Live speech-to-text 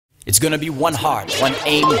It's gonna be one heart, one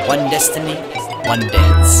aim, one destiny, one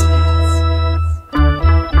dance.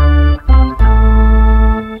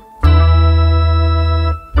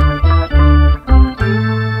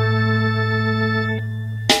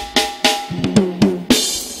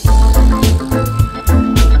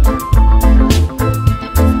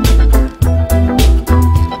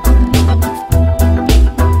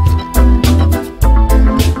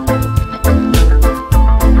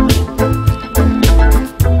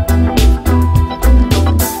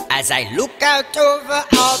 As I look out over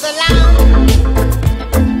all the land,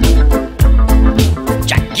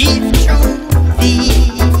 Jah give through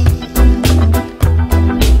thee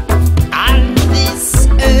on this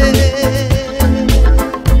earth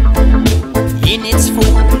in its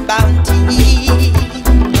full bounty.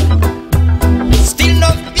 Still no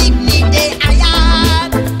big need they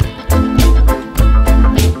had,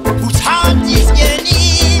 whose heart is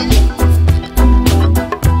yearning.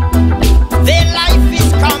 Their life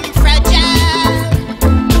is come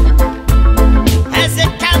as a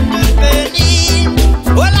candle burning,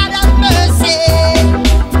 oh Lord have mercy.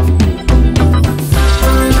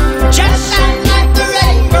 Just shine like the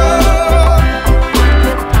rainbow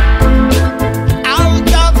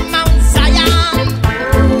out of Mount Zion.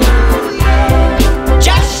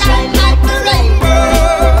 Just shine like the rainbow,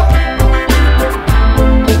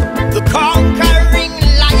 the conquering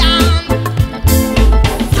lion.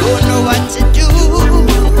 Don't know what to do,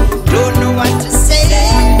 don't know what to say.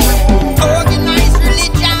 Organized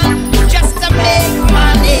religion just to make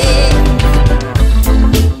money.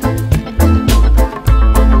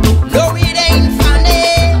 No, it ain't funny.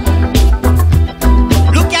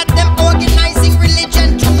 Look at them organizing religion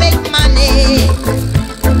to make money.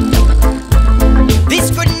 This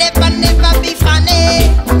could never, never be funny.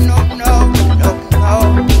 No, no, no, no,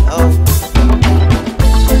 no.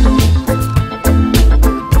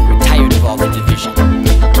 We're tired of all the division.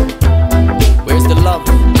 Where's the love?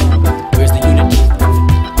 Where's the unity?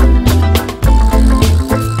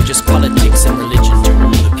 Just politics and religion to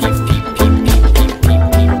rule the people.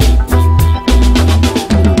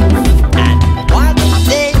 And what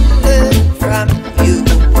they learn from you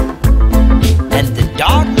and the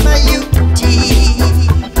dogma you teach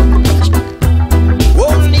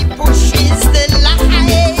only pushes the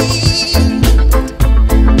line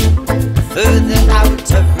further out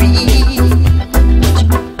of reach.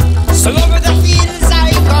 So over the hills I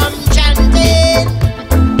come chanting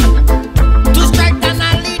to strike down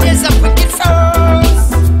our leaders of wicked foes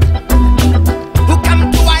who come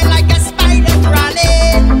to I like a spider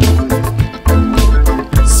crawling,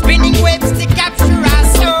 spinning webs to capture our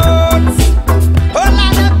souls. Oh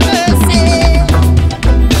Lord have mercy.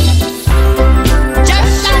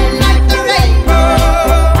 Just shine like the rainbow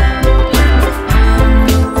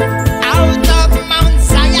out of Mount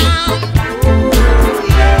Zion.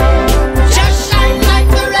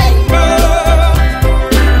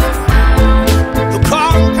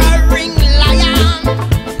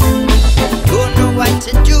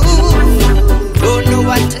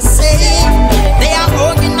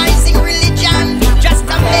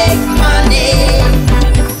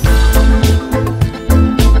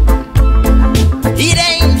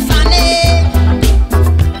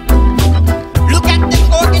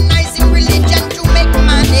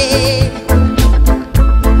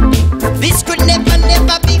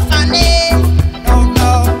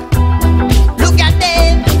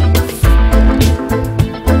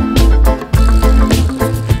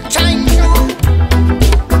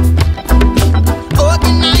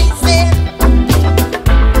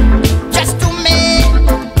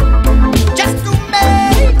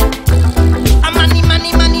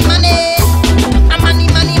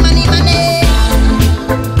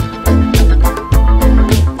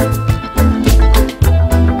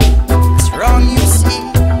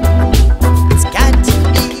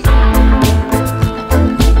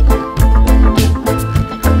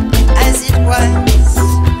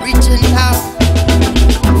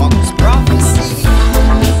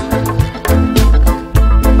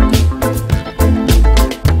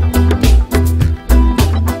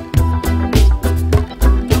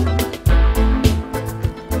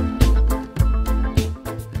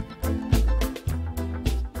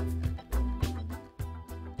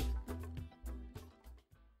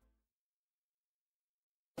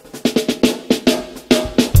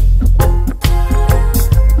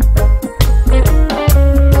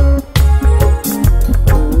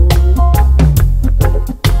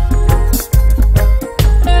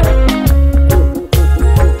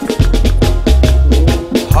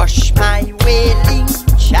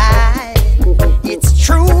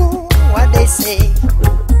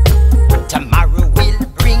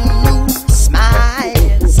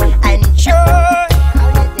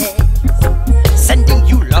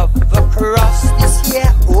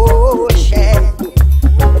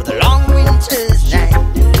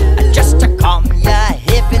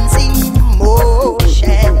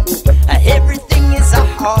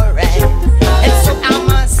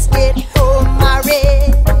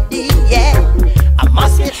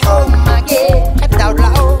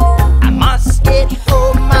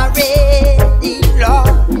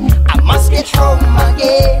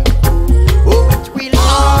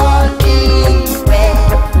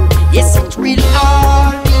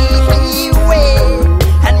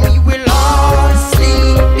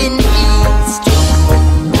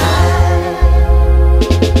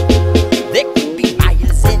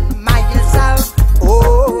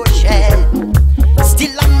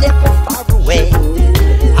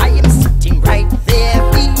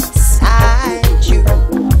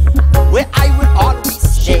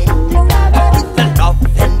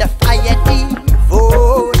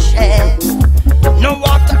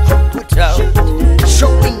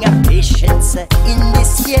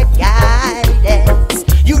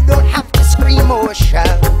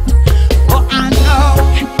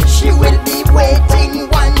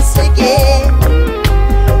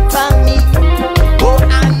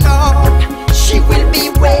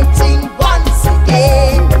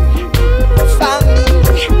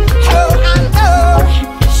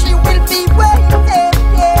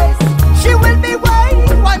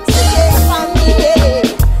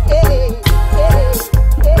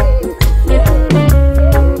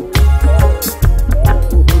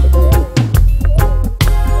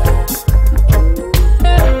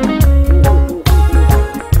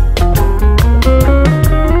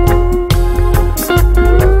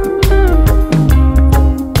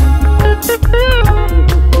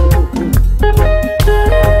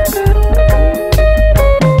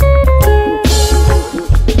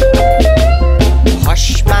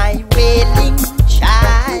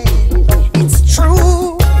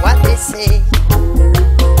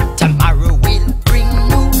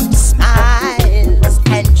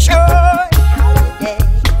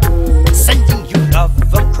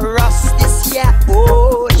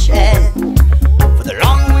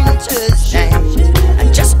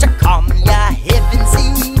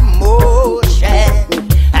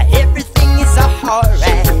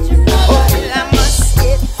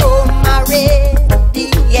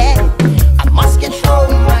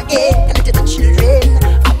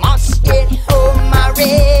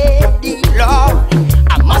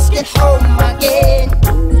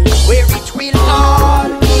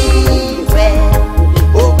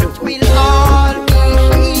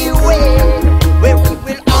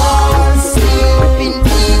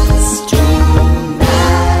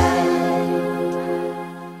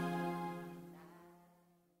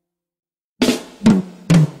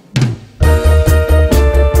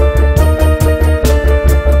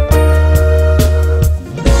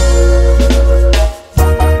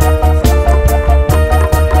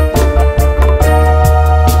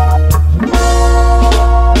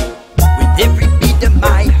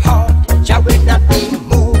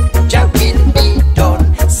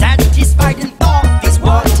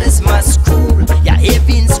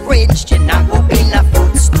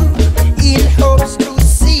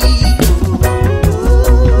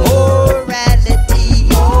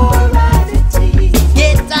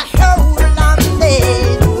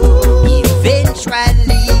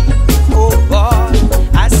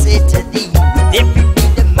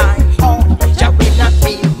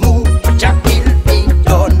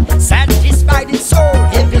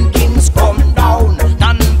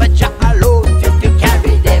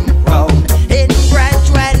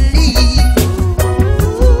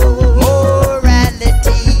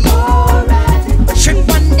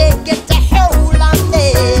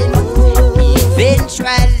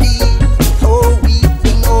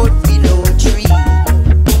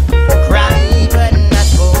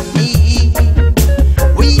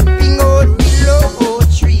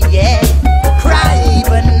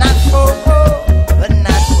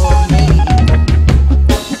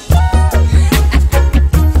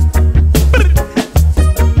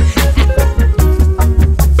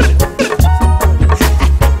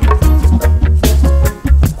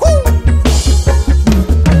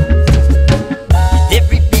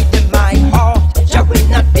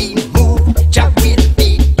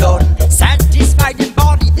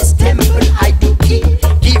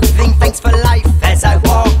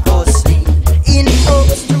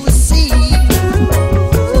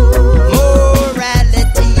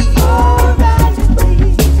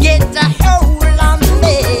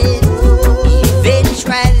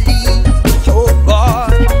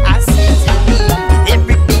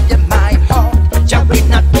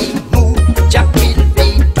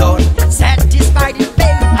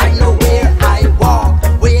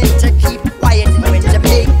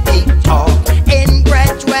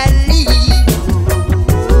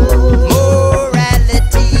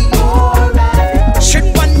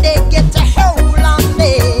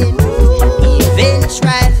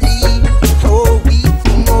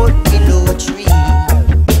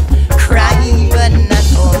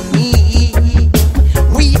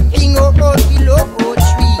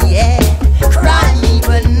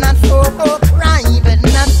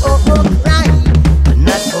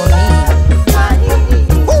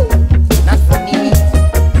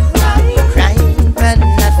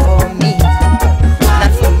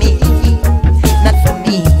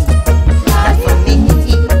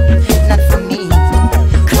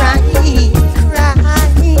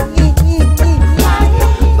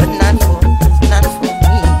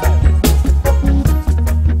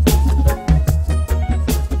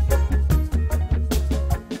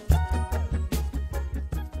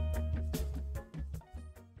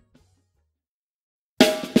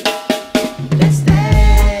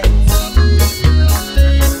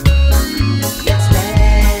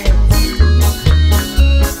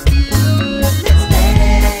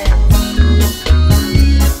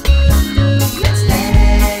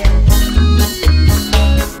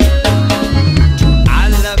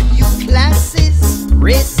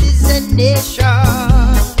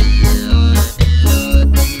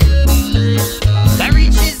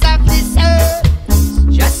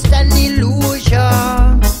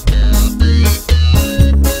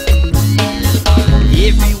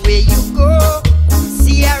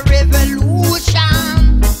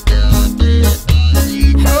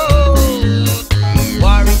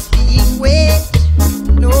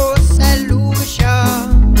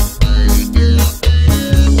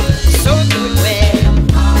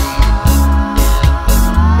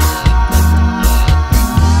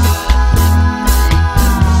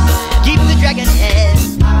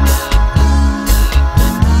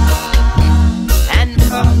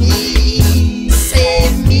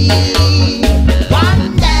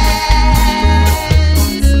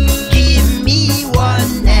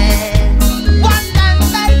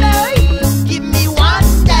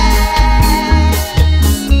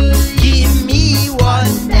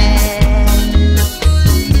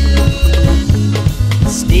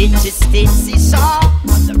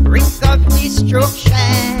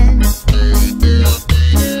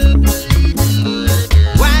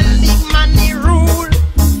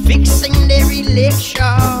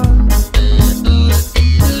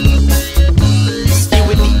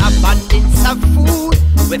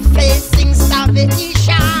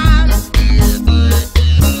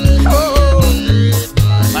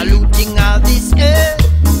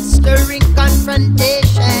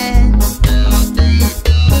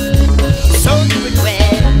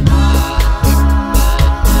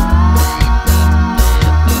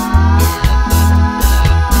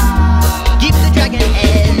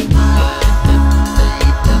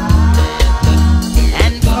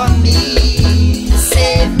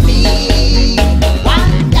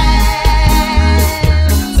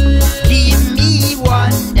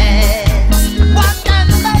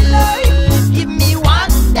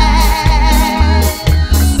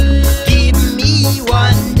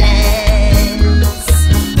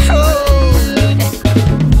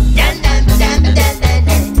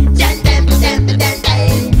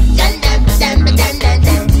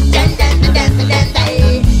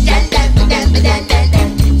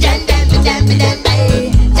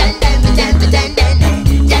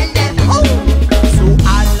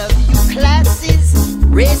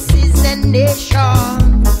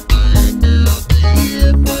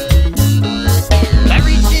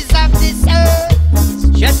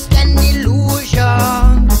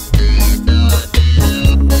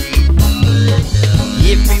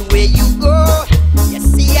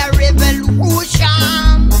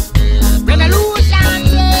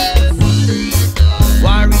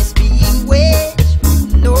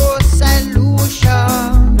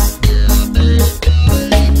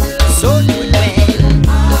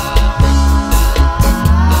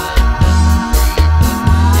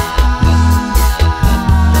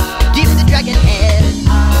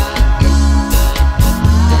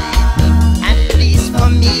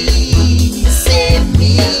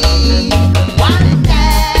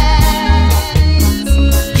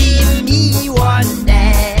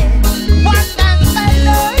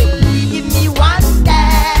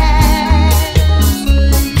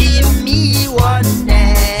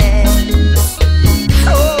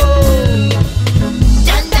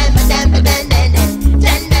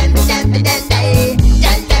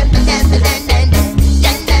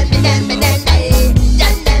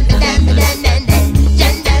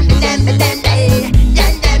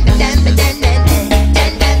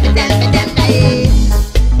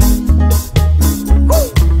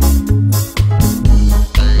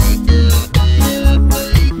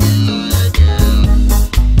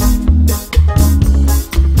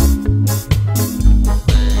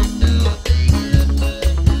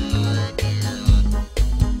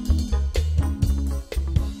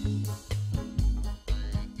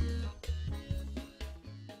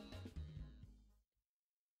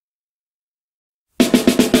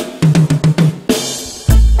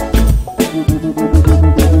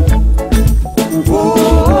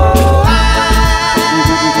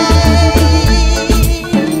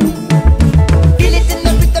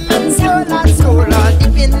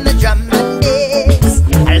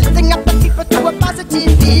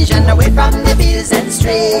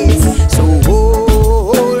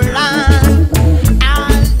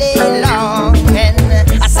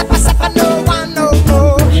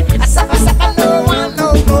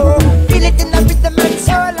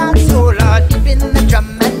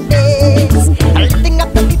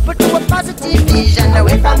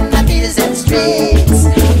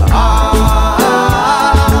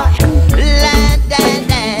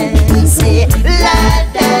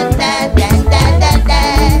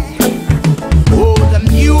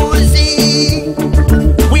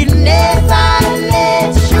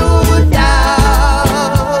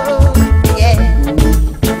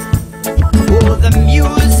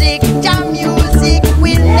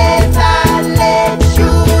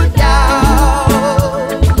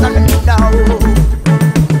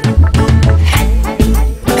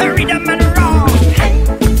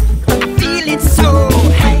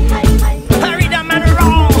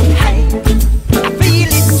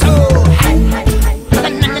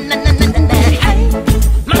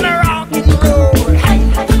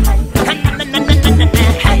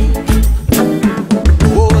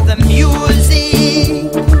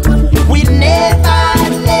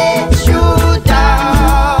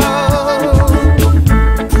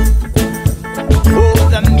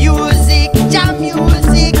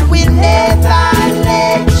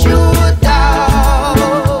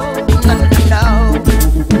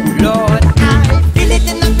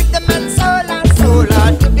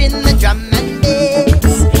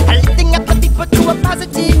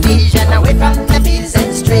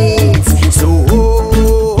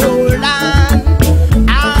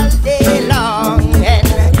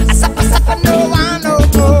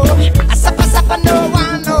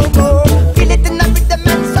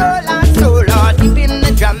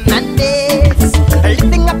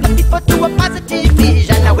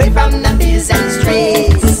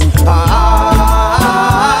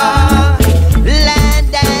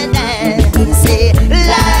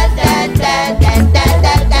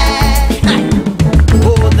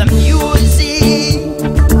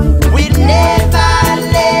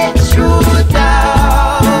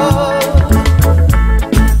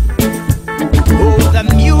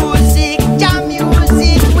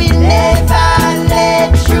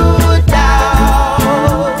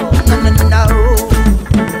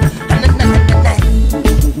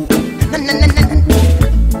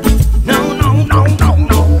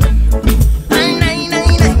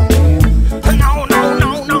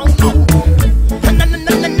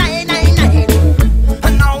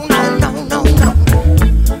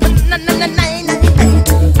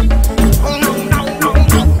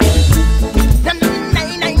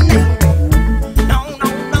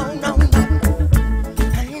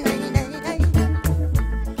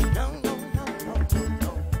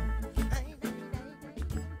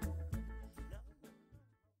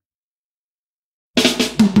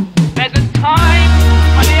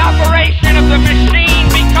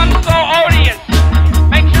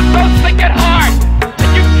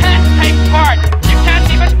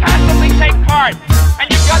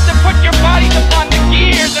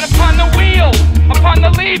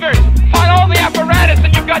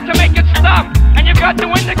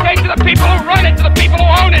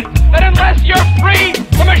 you're free,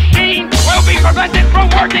 the machine will be prevented from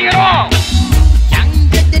working at all.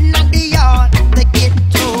 Younger than the yard, the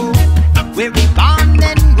ghetto, where we born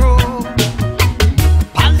and grow.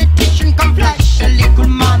 Politician come flash a little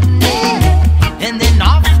money, and then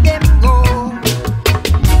off them go.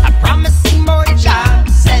 I promising more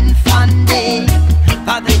jobs and funding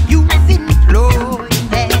for the youth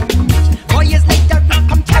employment. 4 years later, it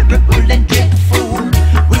come terrible and dreadful,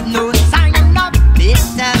 with no sign of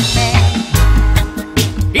betterment.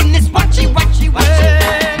 In this watchy world,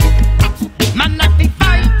 man, I be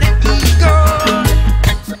fight the ego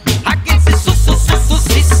against the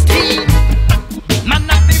system. Man,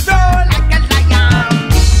 I be roll like a lion.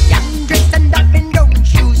 Young dress stand up and don't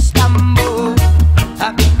you stumble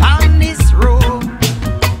upon this road.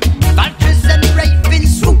 Vultures and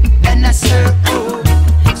ravens swoop in a circle,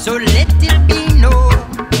 so let it be known.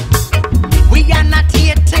 We are not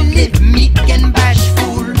here to live meek and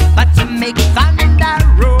bashful, but to make thunder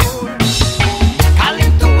roll.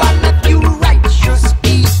 Calling to all of you righteous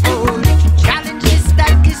people, challenge the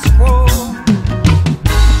status quo.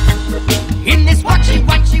 In this watchy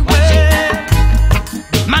world,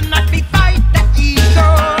 man, not be fight the ego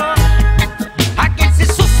against the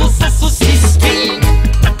system.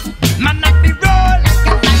 Man, not be roll like a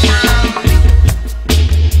lion.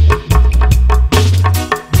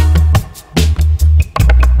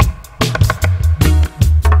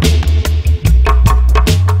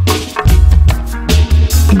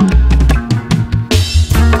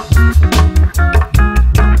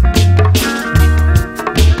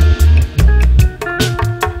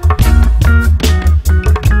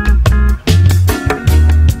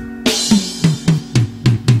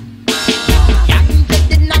 Younger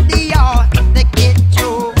than the yard, the ghetto,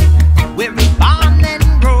 where we born and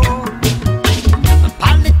grow. A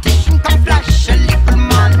politician come flash a little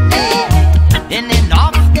money, and then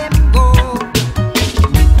off them go.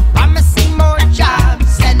 Promising more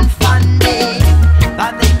jobs and funding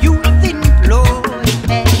for the youth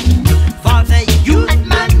employment, for the youth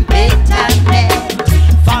man betterment,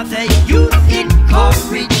 for the youth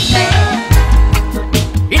encouragement.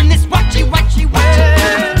 In this watchy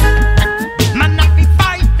world, man, I be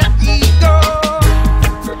fight the ego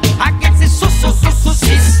against the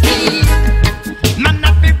system. Man, I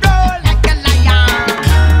be roll like a lion.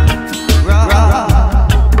 Roar.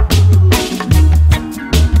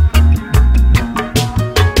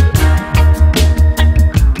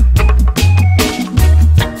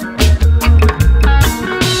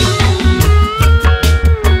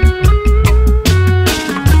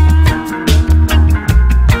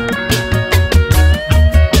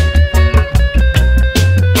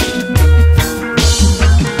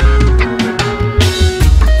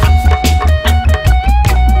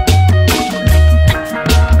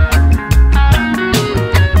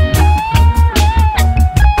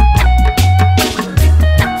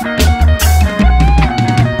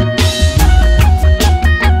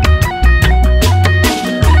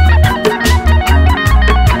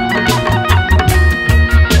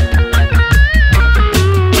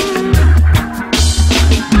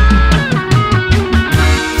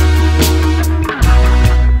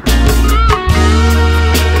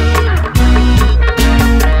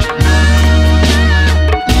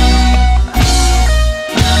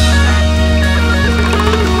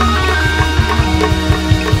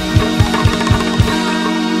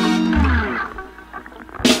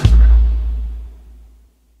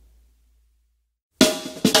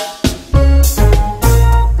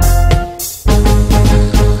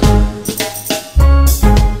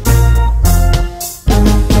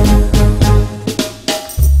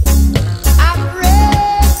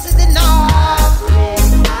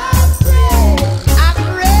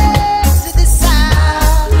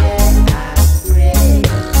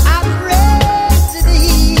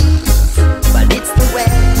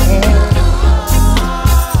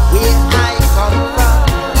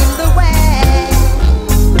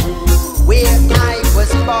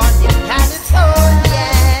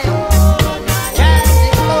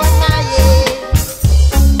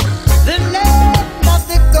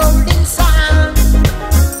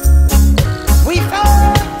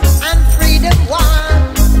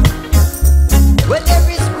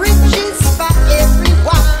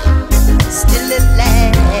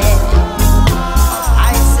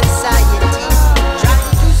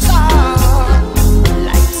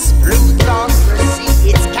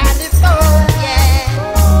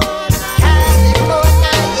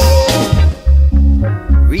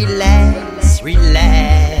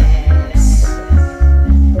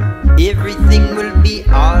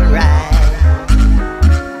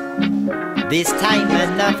 This time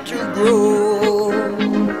enough to grow.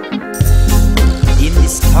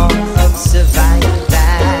 survive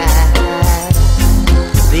that.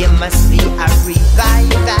 There must be a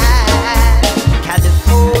revival.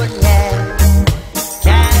 California,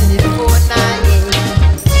 California.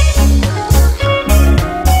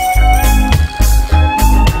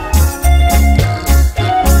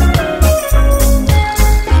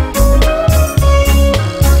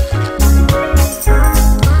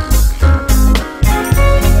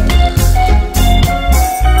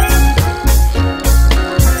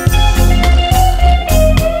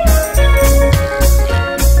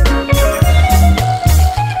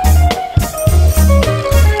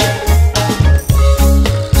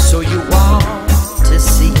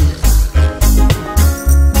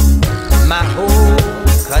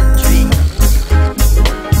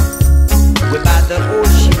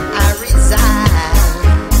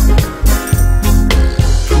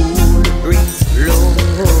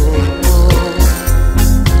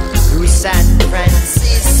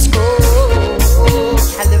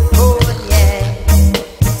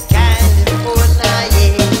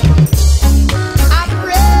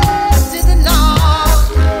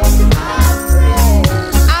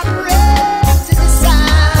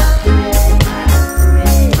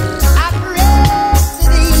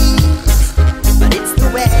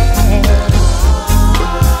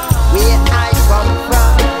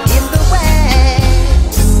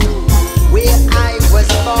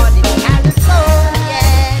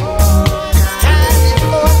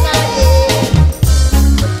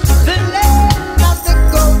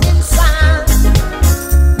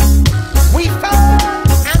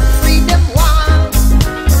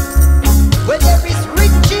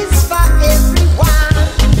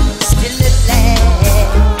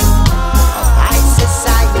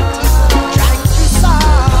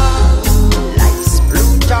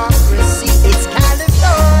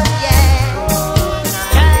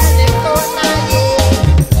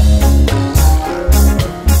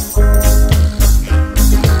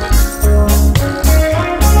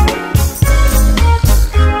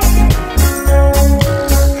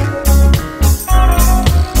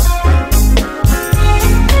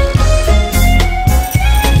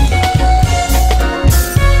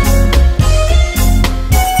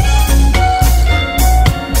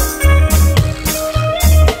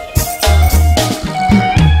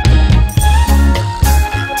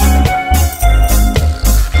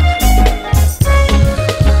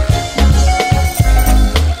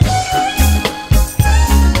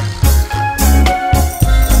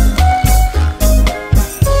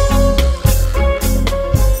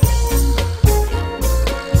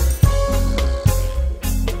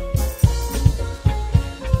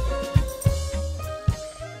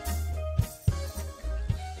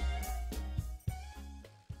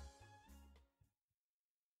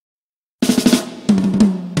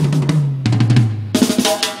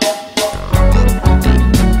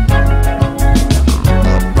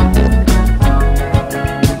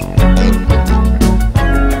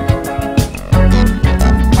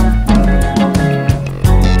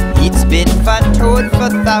 For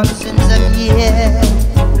thousands of years,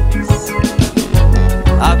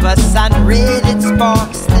 of a sun ray that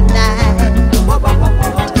sparks the night,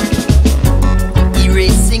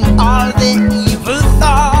 erasing all the evil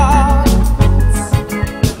thoughts,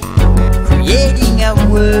 creating a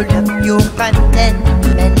world of pure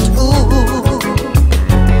contentment. Ooh,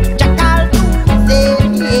 Jackal do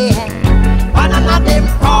them, yeah, banana them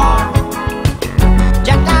call.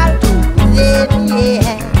 Jackal do them,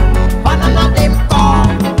 yeah, banana them call.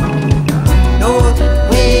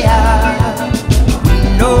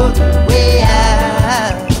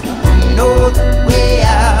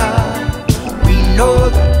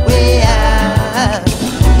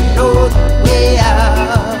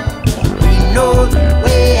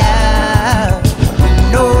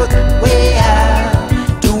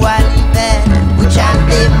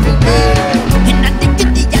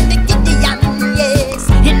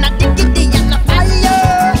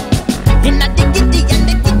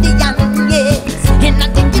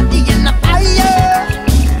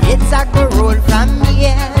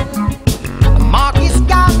 Marcus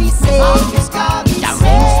Garvey said,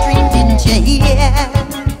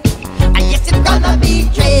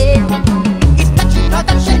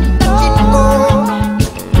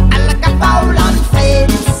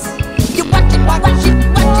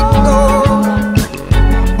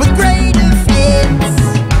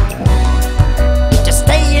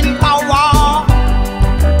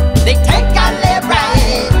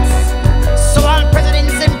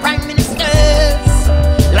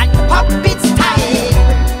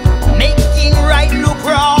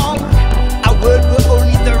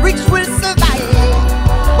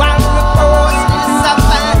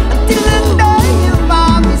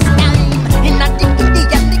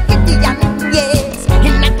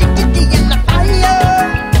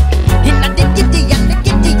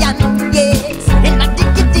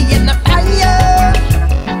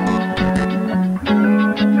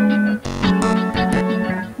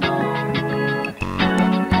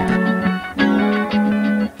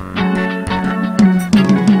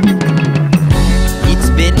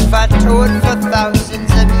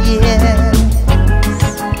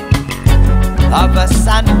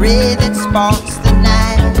 ray that sparks the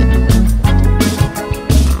night,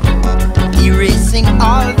 erasing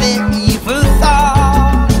all their evil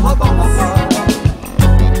thoughts,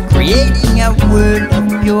 creating a world of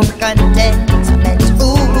pure contentment.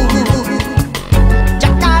 Ooh,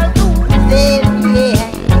 Jackal do them, yeah,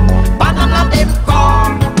 banana them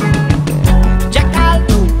corn. Jackal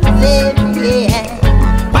do them, yeah,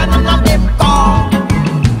 banana them corn.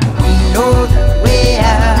 We know the way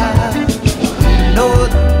out, we know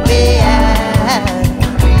the way out,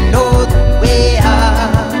 we know the way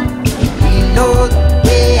out, we know the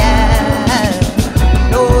way out, we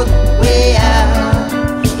know the way out,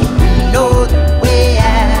 we know the way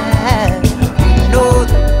out,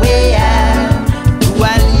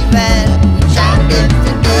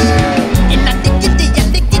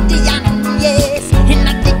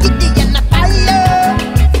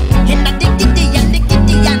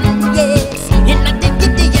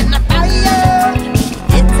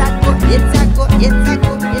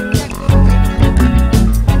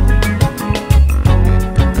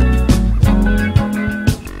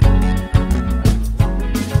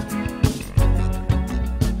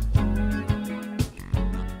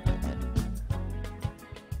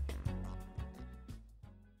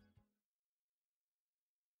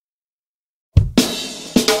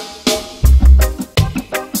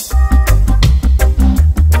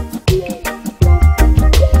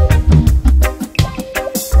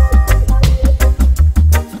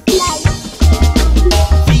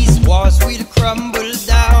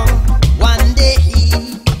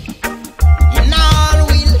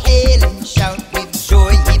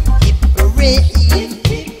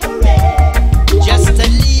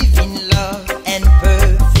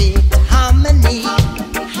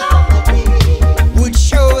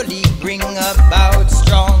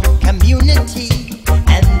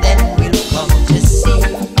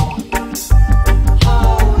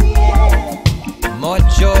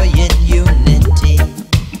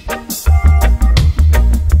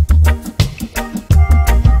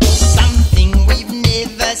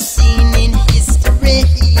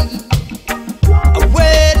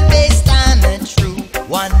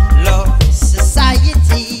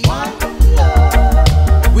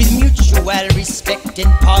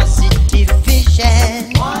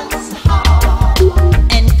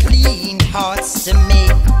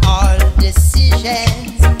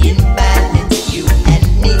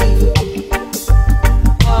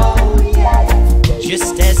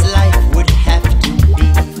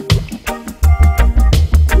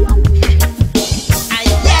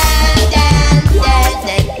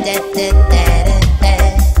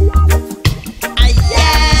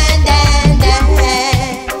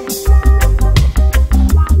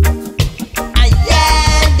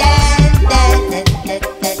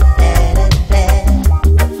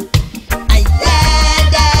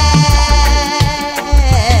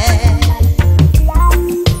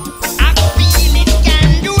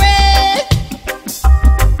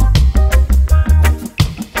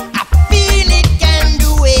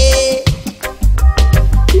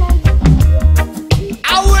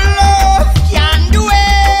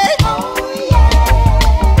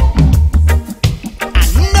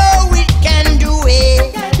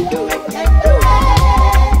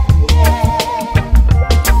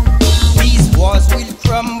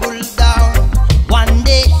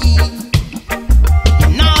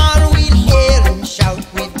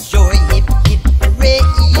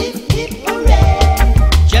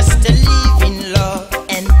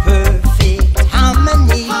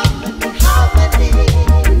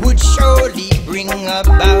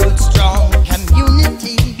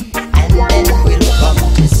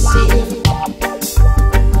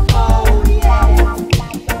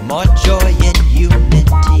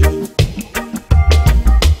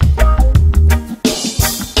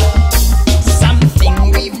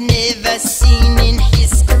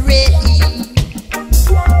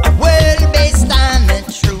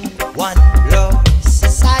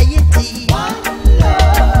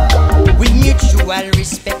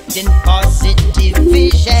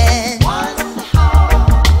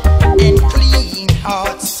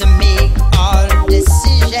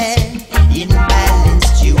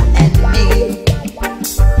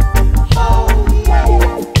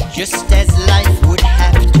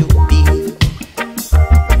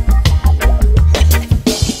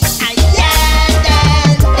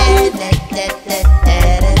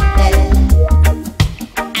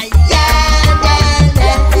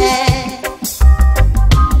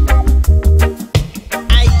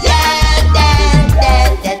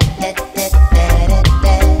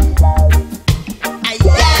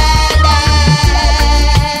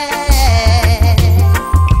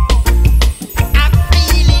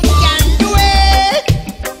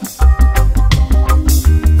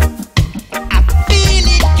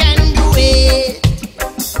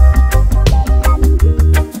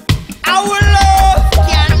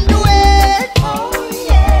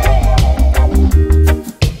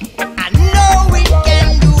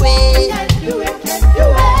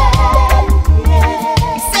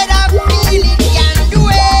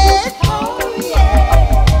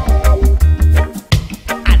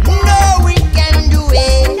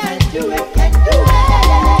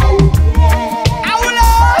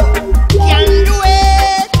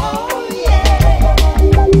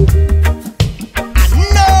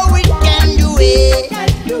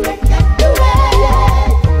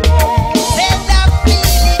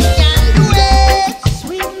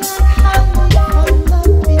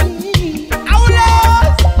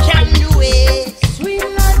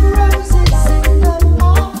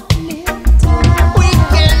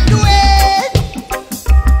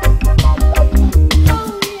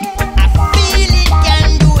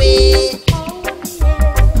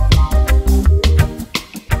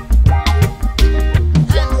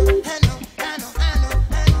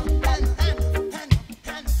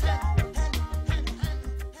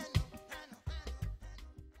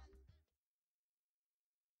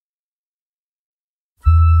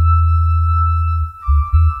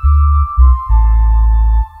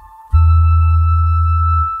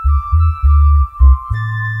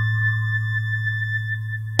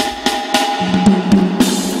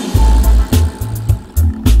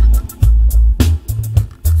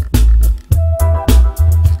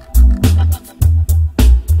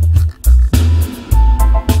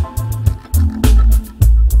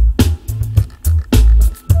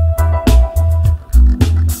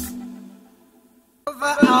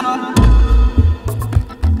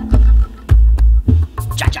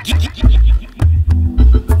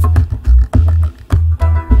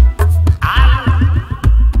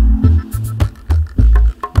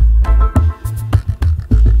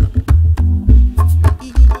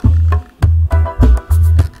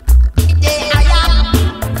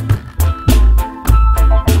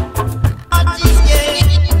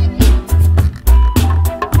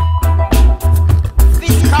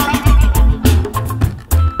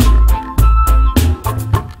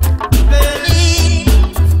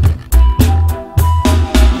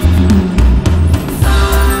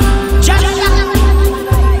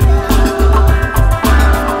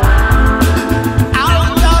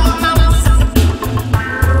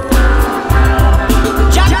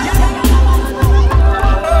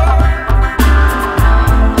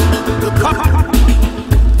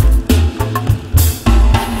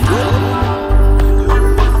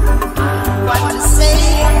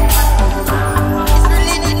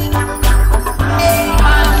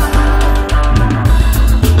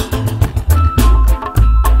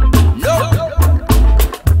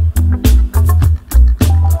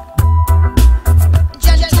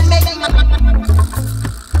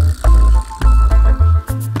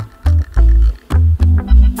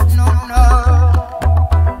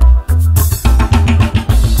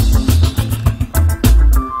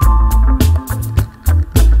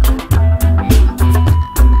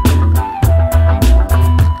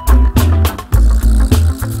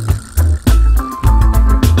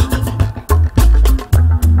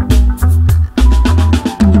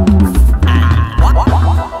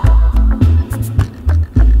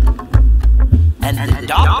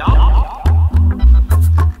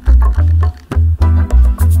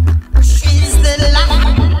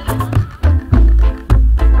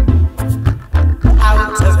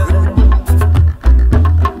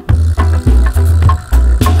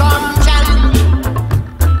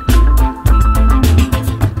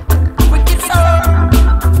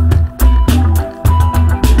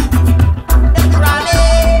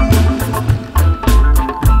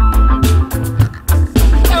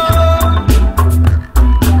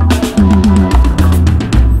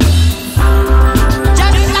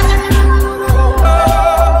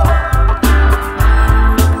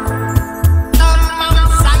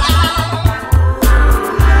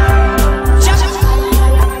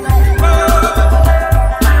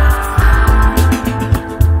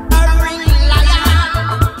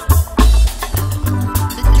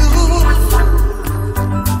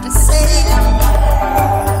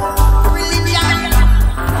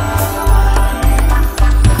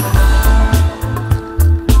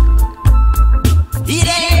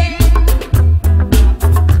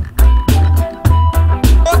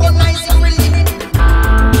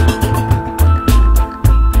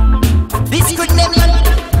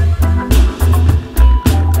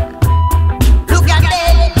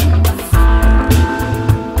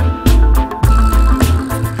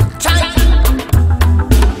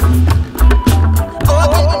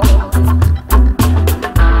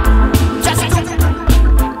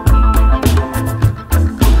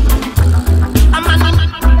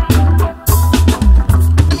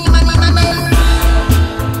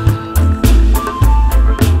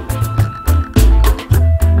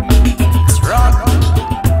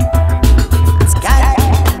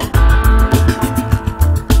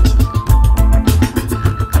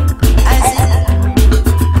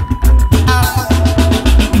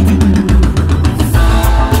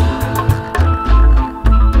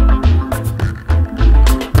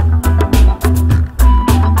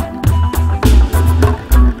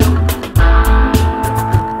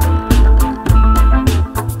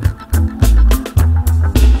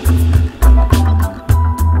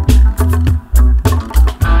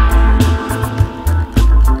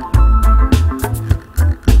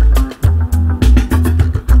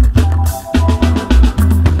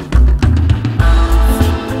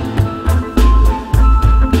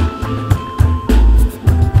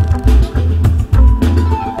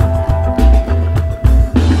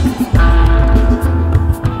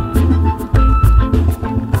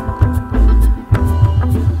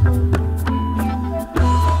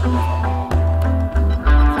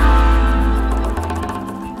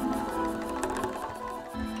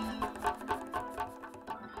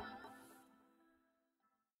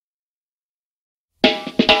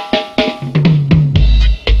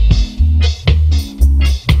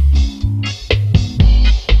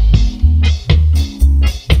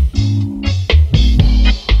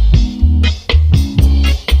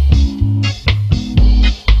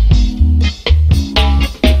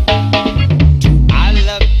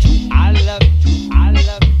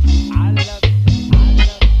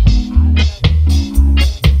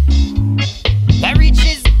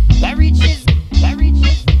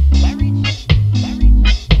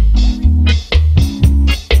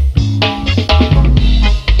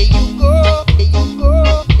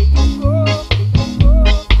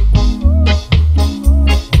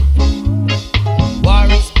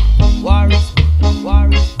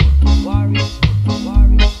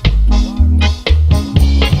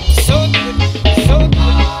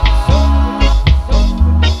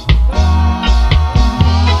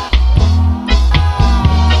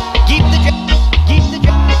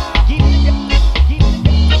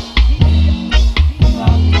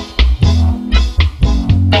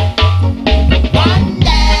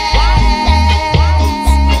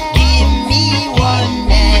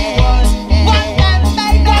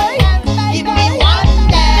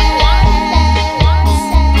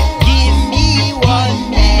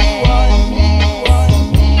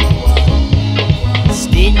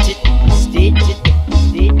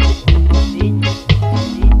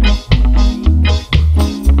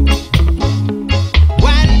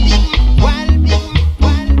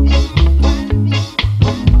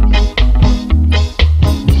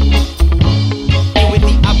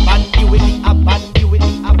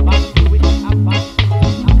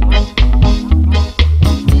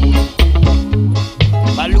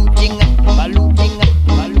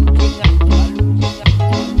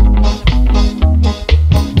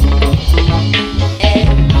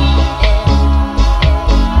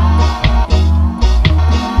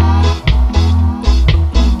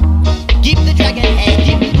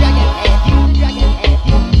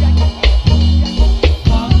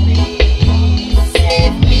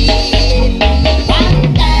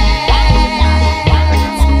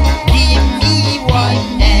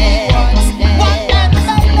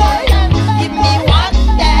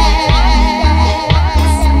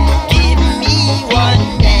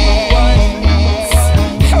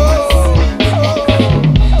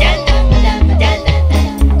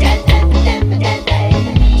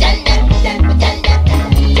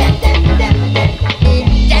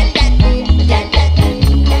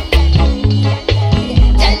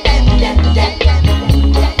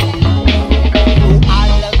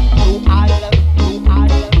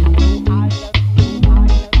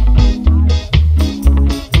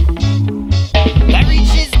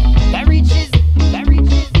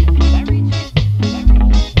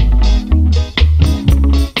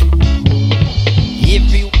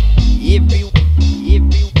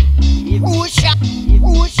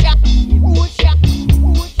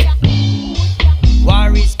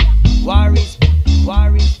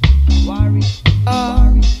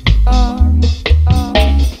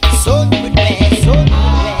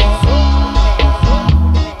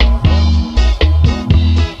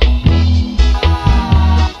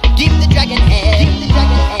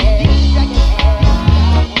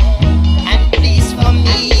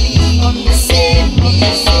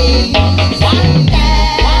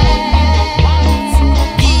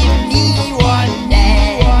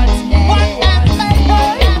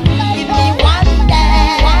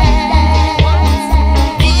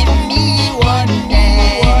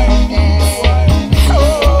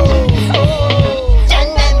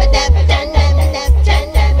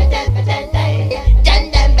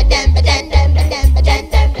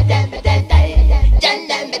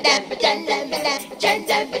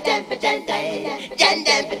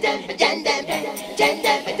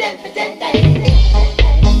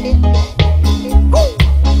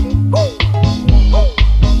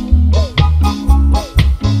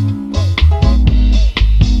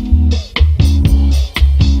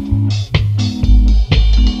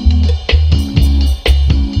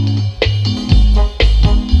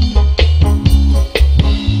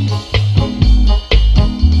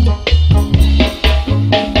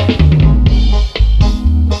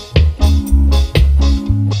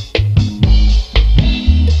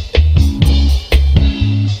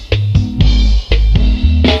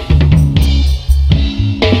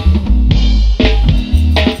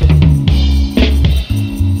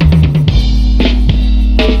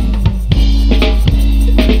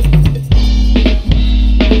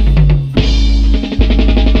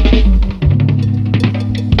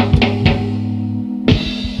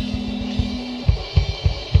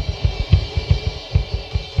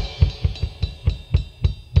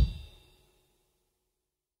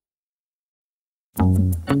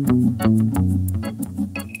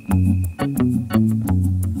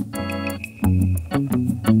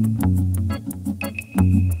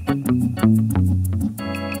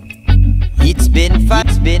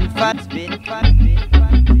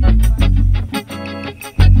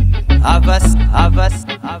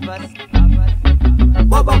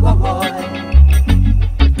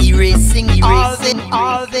 Erasing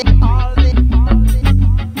all the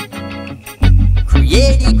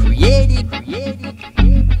creating.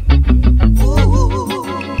 Ooh,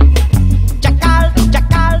 jackal,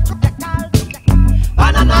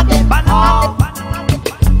 banana de banana,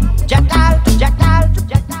 jackal,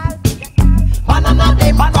 banana de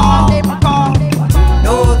banana,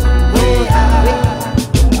 no way,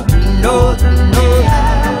 no.